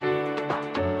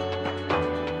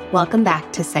Welcome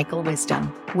back to Cycle Wisdom,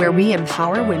 where we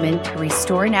empower women to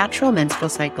restore natural menstrual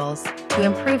cycles, to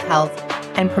improve health,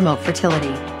 and promote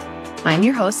fertility. I'm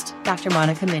your host, Dr.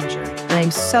 Monica Minjer, and I'm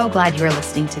so glad you are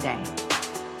listening today.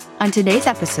 On today's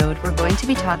episode, we're going to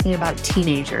be talking about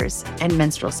teenagers and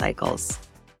menstrual cycles.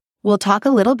 We'll talk a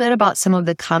little bit about some of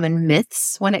the common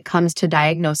myths when it comes to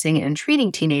diagnosing and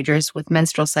treating teenagers with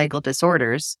menstrual cycle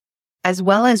disorders, as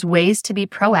well as ways to be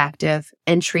proactive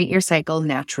and treat your cycle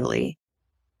naturally.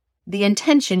 The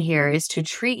intention here is to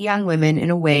treat young women in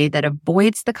a way that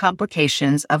avoids the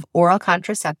complications of oral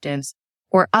contraceptives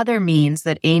or other means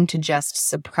that aim to just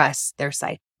suppress their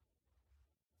cycle.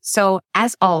 So,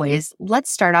 as always, let's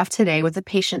start off today with a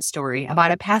patient story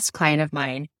about a past client of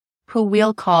mine who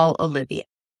we'll call Olivia.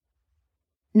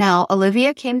 Now,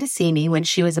 Olivia came to see me when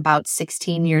she was about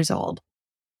 16 years old.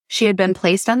 She had been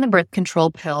placed on the birth control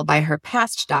pill by her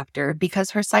past doctor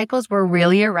because her cycles were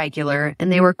really irregular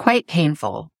and they were quite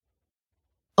painful.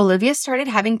 Olivia started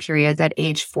having periods at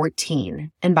age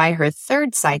 14, and by her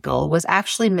third cycle was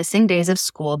actually missing days of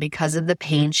school because of the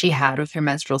pain she had with her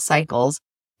menstrual cycles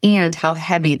and how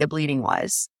heavy the bleeding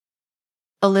was.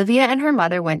 Olivia and her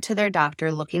mother went to their doctor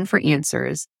looking for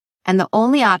answers, and the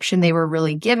only option they were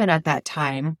really given at that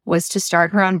time was to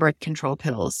start her on birth control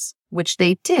pills, which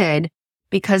they did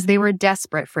because they were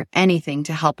desperate for anything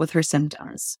to help with her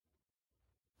symptoms.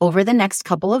 Over the next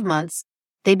couple of months,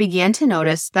 they began to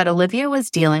notice that Olivia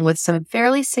was dealing with some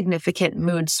fairly significant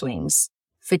mood swings,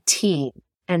 fatigue,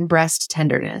 and breast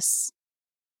tenderness.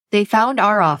 They found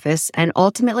our office and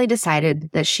ultimately decided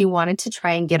that she wanted to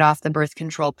try and get off the birth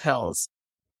control pills.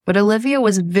 But Olivia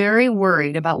was very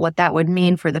worried about what that would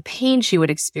mean for the pain she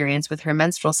would experience with her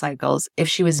menstrual cycles if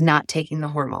she was not taking the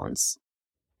hormones.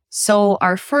 So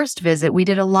our first visit, we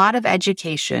did a lot of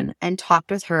education and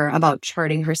talked with her about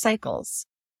charting her cycles.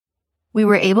 We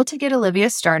were able to get Olivia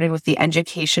started with the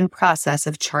education process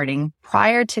of charting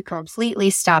prior to completely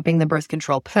stopping the birth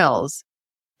control pills.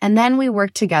 And then we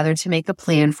worked together to make a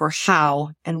plan for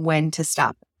how and when to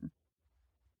stop them.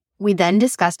 We then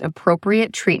discussed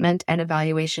appropriate treatment and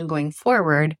evaluation going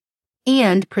forward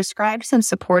and prescribed some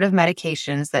supportive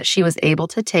medications that she was able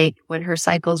to take when her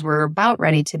cycles were about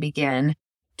ready to begin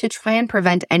to try and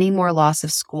prevent any more loss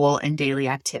of school and daily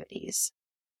activities.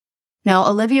 Now,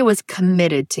 Olivia was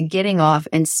committed to getting off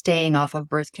and staying off of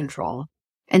birth control.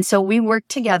 And so we worked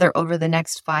together over the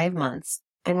next 5 months.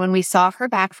 And when we saw her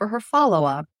back for her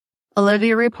follow-up,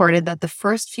 Olivia reported that the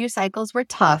first few cycles were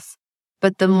tough,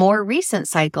 but the more recent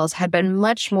cycles had been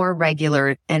much more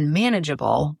regular and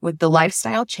manageable with the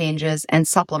lifestyle changes and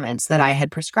supplements that I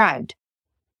had prescribed.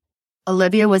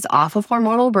 Olivia was off of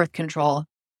hormonal birth control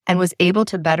and was able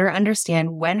to better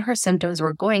understand when her symptoms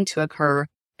were going to occur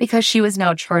because she was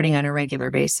now charting on a regular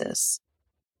basis.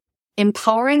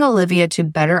 Empowering Olivia to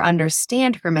better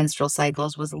understand her menstrual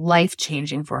cycles was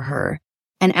life-changing for her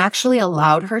and actually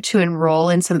allowed her to enroll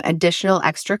in some additional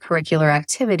extracurricular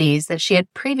activities that she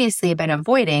had previously been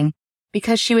avoiding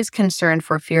because she was concerned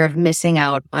for fear of missing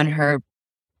out on her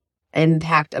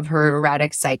impact of her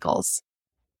erratic cycles.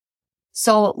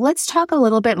 So let's talk a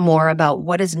little bit more about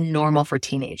what is normal for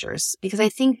teenagers, because I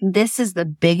think this is the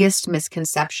biggest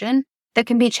misconception that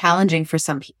can be challenging for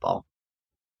some people.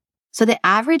 So the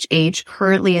average age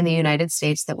currently in the United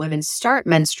States that women start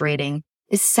menstruating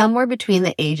is somewhere between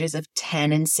the ages of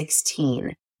 10 and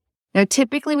 16. Now,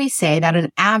 typically we say that on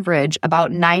average,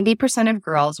 about 90% of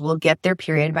girls will get their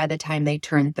period by the time they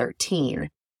turn 13,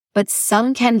 but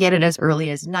some can get it as early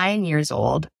as 9 years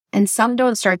old, and some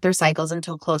don't start their cycles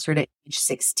until closer to age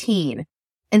 16.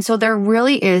 And so there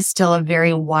really is still a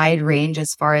very wide range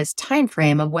as far as time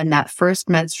frame of when that first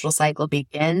menstrual cycle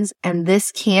begins, and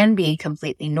this can be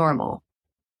completely normal.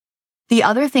 The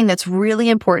other thing that's really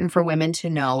important for women to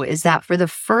know is that for the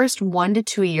first 1 to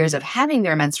 2 years of having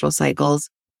their menstrual cycles,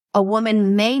 a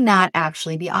woman may not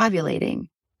actually be ovulating.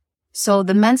 So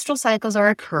the menstrual cycles are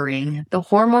occurring, the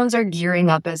hormones are gearing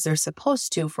up as they're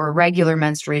supposed to for regular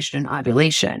menstruation and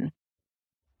ovulation.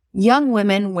 Young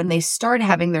women, when they start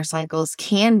having their cycles,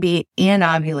 can be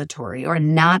anovulatory or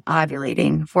not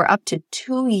ovulating for up to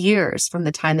 2 years from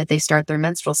the time that they start their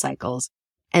menstrual cycles,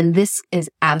 and this is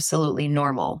absolutely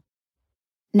normal.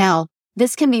 Now,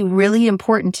 this can be really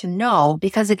important to know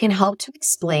because it can help to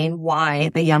explain why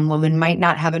the young woman might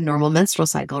not have a normal menstrual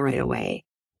cycle right away.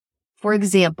 For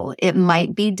example, it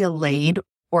might be delayed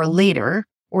or later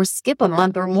or skip a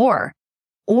month or more,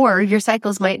 or your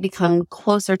cycles might become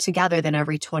closer together than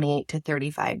every 28 to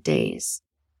 35 days.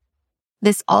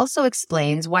 This also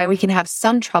explains why we can have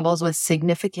some troubles with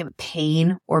significant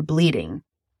pain or bleeding.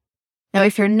 Now,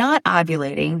 if you're not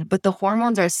ovulating, but the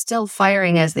hormones are still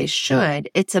firing as they should,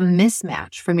 it's a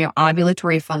mismatch from your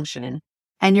ovulatory function,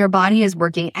 and your body is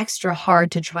working extra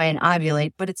hard to try and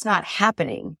ovulate, but it's not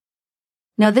happening.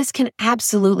 Now, this can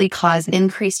absolutely cause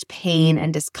increased pain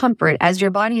and discomfort as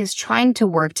your body is trying to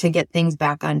work to get things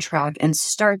back on track and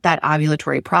start that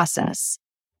ovulatory process.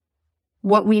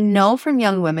 What we know from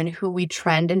young women who we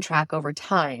trend and track over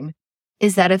time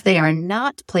is that if they are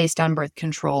not placed on birth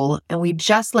control and we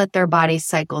just let their bodies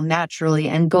cycle naturally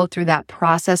and go through that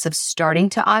process of starting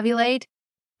to ovulate,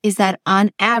 is that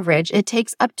on average, it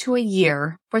takes up to a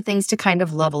year for things to kind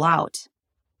of level out.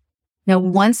 Now,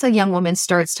 once a young woman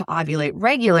starts to ovulate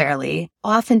regularly,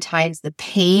 oftentimes the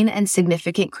pain and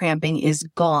significant cramping is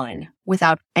gone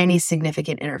without any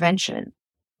significant intervention.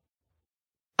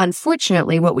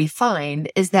 Unfortunately, what we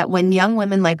find is that when young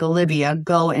women like Olivia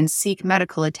go and seek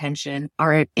medical attention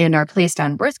and are placed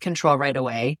on birth control right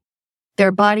away,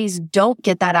 their bodies don't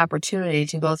get that opportunity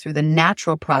to go through the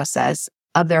natural process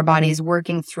of their bodies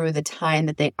working through the time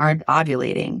that they aren't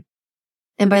ovulating.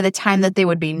 And by the time that they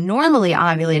would be normally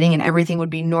ovulating and everything would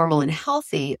be normal and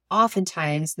healthy,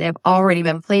 oftentimes they have already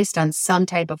been placed on some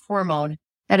type of hormone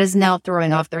that is now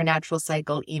throwing off their natural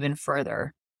cycle even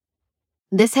further.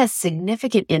 This has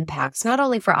significant impacts not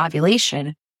only for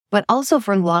ovulation, but also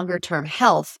for longer-term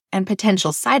health and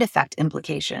potential side effect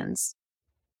implications.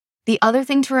 The other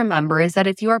thing to remember is that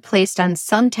if you are placed on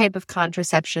some type of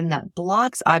contraception that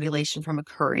blocks ovulation from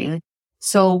occurring,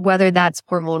 so whether that's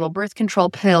hormonal birth control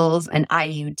pills, an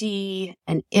IUD,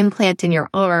 an implant in your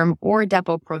arm, or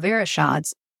Depo-Provera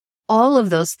shots, all of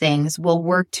those things will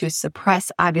work to suppress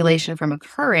ovulation from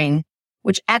occurring,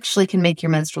 which actually can make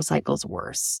your menstrual cycles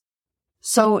worse.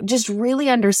 So just really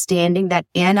understanding that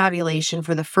anovulation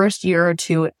for the first year or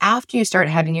two after you start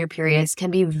having your periods can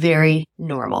be very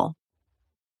normal.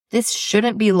 This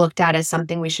shouldn't be looked at as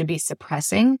something we should be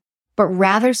suppressing, but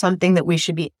rather something that we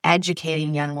should be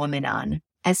educating young women on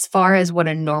as far as what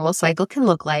a normal cycle can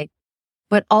look like,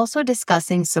 but also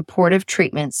discussing supportive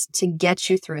treatments to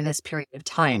get you through this period of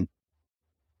time.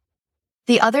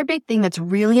 The other big thing that's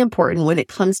really important when it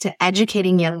comes to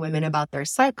educating young women about their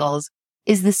cycles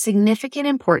is the significant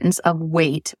importance of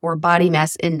weight or body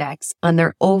mass index on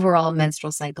their overall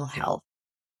menstrual cycle health.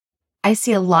 I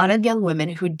see a lot of young women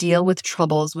who deal with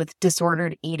troubles with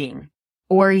disordered eating,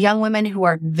 or young women who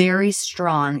are very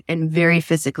strong and very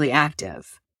physically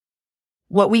active.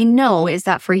 What we know is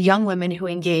that for young women who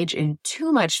engage in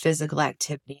too much physical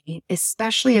activity,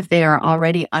 especially if they are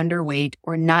already underweight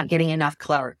or not getting enough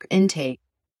caloric intake,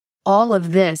 all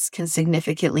of this can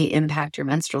significantly impact your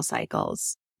menstrual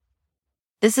cycles.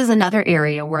 This is another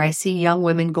area where I see young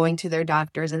women going to their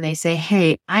doctors and they say,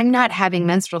 hey, I'm not having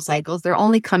menstrual cycles. They're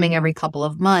only coming every couple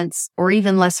of months or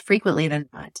even less frequently than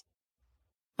that.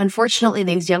 Unfortunately,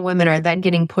 these young women are then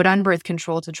getting put on birth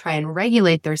control to try and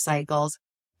regulate their cycles,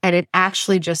 and it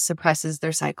actually just suppresses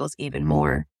their cycles even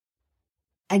more.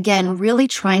 Again, really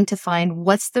trying to find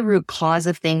what's the root cause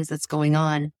of things that's going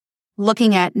on,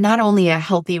 looking at not only a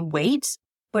healthy weight,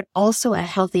 but also a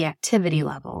healthy activity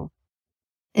level.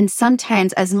 And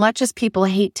sometimes, as much as people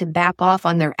hate to back off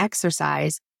on their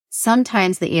exercise,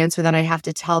 sometimes the answer that I have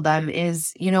to tell them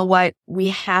is, you know what, we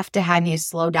have to have you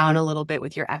slow down a little bit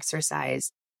with your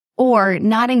exercise, or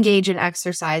not engage in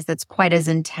exercise that's quite as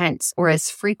intense or as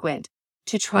frequent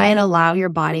to try and allow your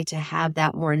body to have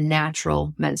that more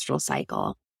natural menstrual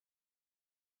cycle.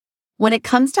 When it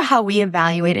comes to how we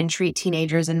evaluate and treat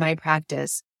teenagers in my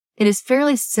practice, it is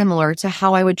fairly similar to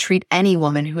how I would treat any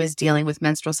woman who is dealing with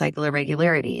menstrual cycle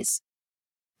irregularities.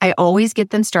 I always get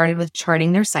them started with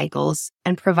charting their cycles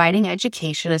and providing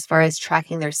education as far as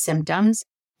tracking their symptoms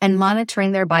and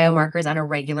monitoring their biomarkers on a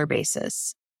regular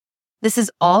basis. This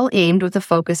is all aimed with a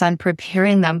focus on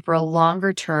preparing them for a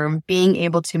longer term being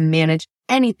able to manage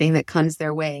anything that comes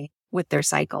their way with their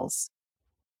cycles.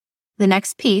 The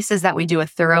next piece is that we do a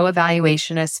thorough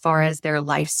evaluation as far as their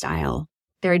lifestyle,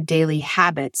 their daily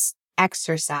habits,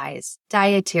 exercise,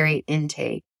 dietary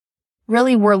intake.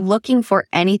 Really, we're looking for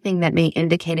anything that may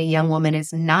indicate a young woman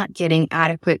is not getting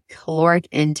adequate caloric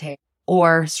intake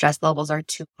or stress levels are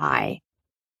too high.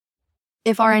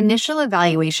 If our initial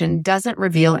evaluation doesn't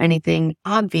reveal anything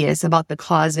obvious about the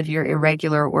cause of your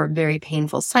irregular or very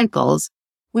painful cycles,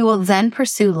 we will then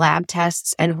pursue lab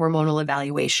tests and hormonal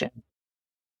evaluation.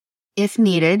 If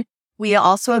needed, we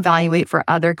also evaluate for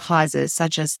other causes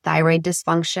such as thyroid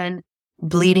dysfunction,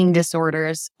 bleeding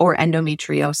disorders, or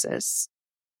endometriosis.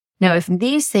 Now, if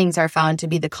these things are found to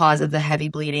be the cause of the heavy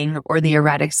bleeding or the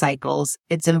erratic cycles,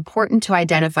 it's important to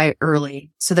identify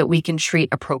early so that we can treat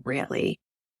appropriately.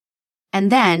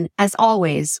 And then, as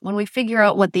always, when we figure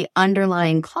out what the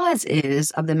underlying cause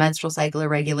is of the menstrual cycle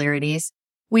irregularities,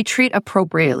 we treat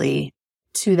appropriately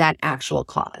to that actual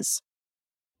cause.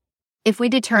 If we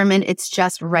determine it's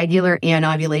just regular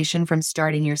anovulation from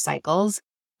starting your cycles,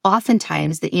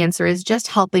 oftentimes the answer is just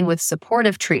helping with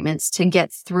supportive treatments to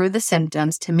get through the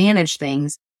symptoms to manage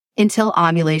things until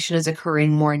ovulation is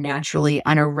occurring more naturally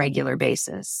on a regular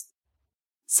basis.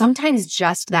 Sometimes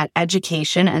just that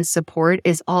education and support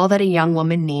is all that a young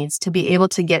woman needs to be able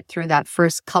to get through that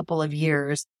first couple of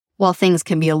years while things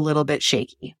can be a little bit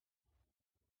shaky.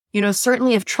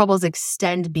 Certainly if troubles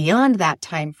extend beyond that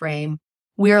time frame,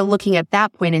 we are looking at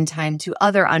that point in time to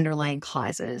other underlying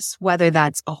causes, whether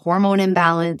that's a hormone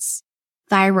imbalance,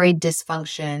 thyroid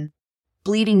dysfunction,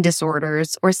 bleeding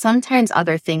disorders, or sometimes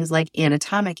other things like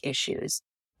anatomic issues,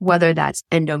 whether that's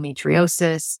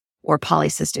endometriosis or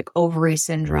polycystic ovary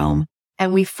syndrome.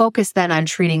 And we focus then on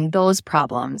treating those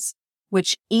problems,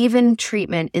 which even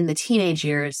treatment in the teenage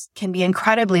years can be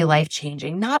incredibly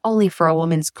life-changing, not only for a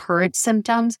woman's current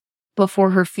symptoms, but for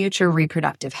her future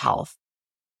reproductive health.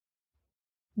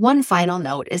 One final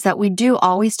note is that we do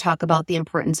always talk about the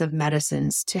importance of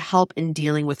medicines to help in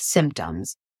dealing with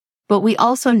symptoms, but we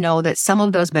also know that some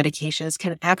of those medications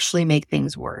can actually make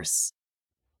things worse.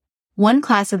 One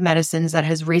class of medicines that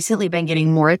has recently been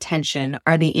getting more attention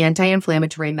are the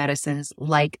anti-inflammatory medicines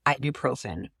like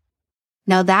ibuprofen.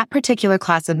 Now, that particular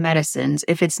class of medicines,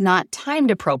 if it's not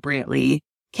timed appropriately,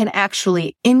 can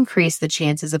actually increase the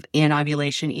chances of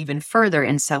anovulation even further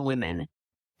in some women.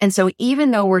 And so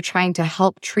even though we're trying to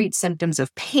help treat symptoms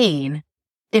of pain,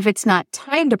 if it's not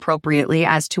timed appropriately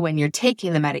as to when you're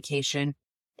taking the medication,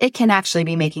 it can actually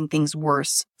be making things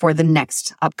worse for the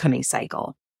next upcoming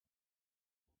cycle.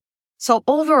 So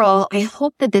overall, I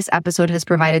hope that this episode has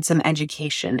provided some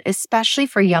education, especially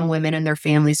for young women and their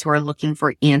families who are looking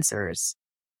for answers.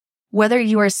 Whether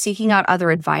you are seeking out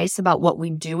other advice about what we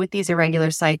do with these irregular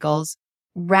cycles,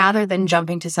 rather than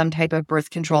jumping to some type of birth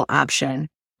control option,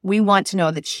 we want to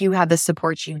know that you have the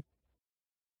support you need.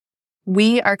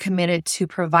 We are committed to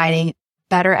providing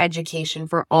better education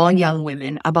for all young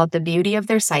women about the beauty of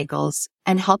their cycles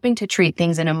and helping to treat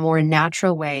things in a more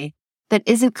natural way that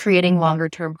isn't creating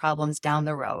longer-term problems down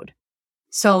the road.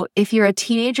 So if you're a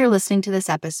teenager listening to this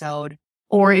episode,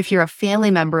 or if you're a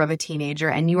family member of a teenager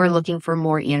and you are looking for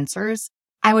more answers,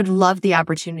 I would love the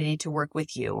opportunity to work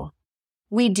with you.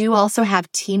 We do also have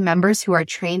team members who are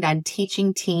trained on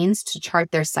teaching teens to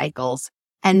chart their cycles,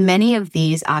 and many of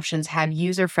these options have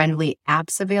user-friendly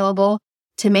apps available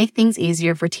to make things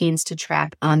easier for teens to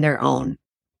track on their own.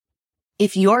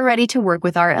 If you're ready to work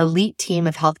with our elite team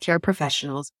of healthcare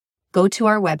professionals, go to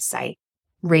our website,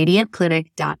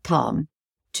 radiantclinic.com,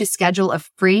 to schedule a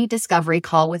free discovery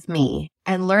call with me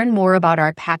and learn more about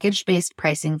our package-based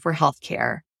pricing for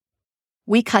healthcare.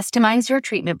 We customize your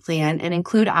treatment plan and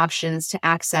include options to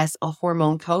access a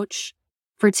hormone coach,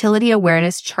 fertility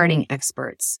awareness charting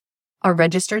experts, a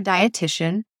registered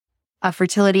dietitian, a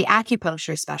fertility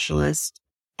acupuncture specialist,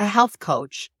 a health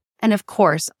coach, and of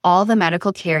course, all the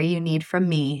medical care you need from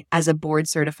me as a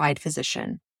board-certified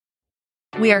physician.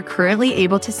 We are currently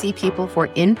able to see people for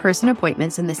in-person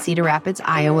appointments in the Cedar Rapids,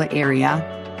 Iowa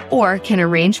area, or can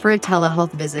arrange for a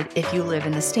telehealth visit if you live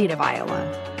in the state of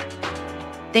Iowa.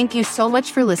 Thank you so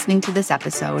much for listening to this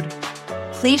episode.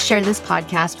 Please share this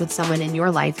podcast with someone in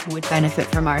your life who would benefit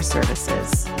from our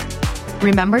services.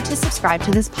 Remember to subscribe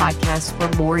to this podcast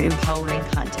for more empowering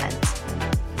content.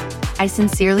 I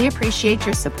sincerely appreciate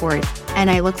your support, and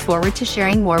I look forward to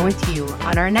sharing more with you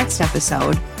on our next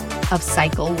episode of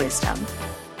Cycle Wisdom.